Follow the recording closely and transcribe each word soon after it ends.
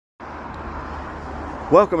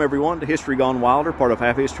Welcome everyone to History Gone Wilder, part of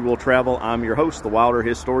Half History Will Travel. I'm your host, the Wilder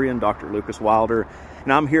historian, Dr. Lucas Wilder,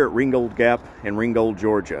 and I'm here at Ringgold Gap in Ringgold,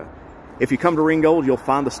 Georgia. If you come to Ringgold, you'll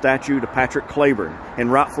find the statue to Patrick Cleburne,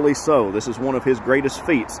 and rightfully so. This is one of his greatest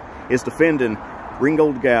feats, is defending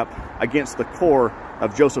Ringgold Gap against the corps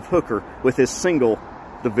of Joseph Hooker with his single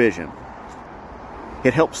division.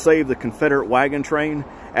 It helped save the Confederate wagon train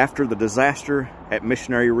after the disaster at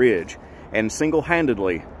Missionary Ridge, and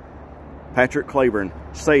single-handedly, Patrick Cleburne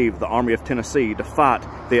saved the Army of Tennessee to fight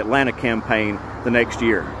the Atlanta campaign the next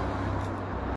year.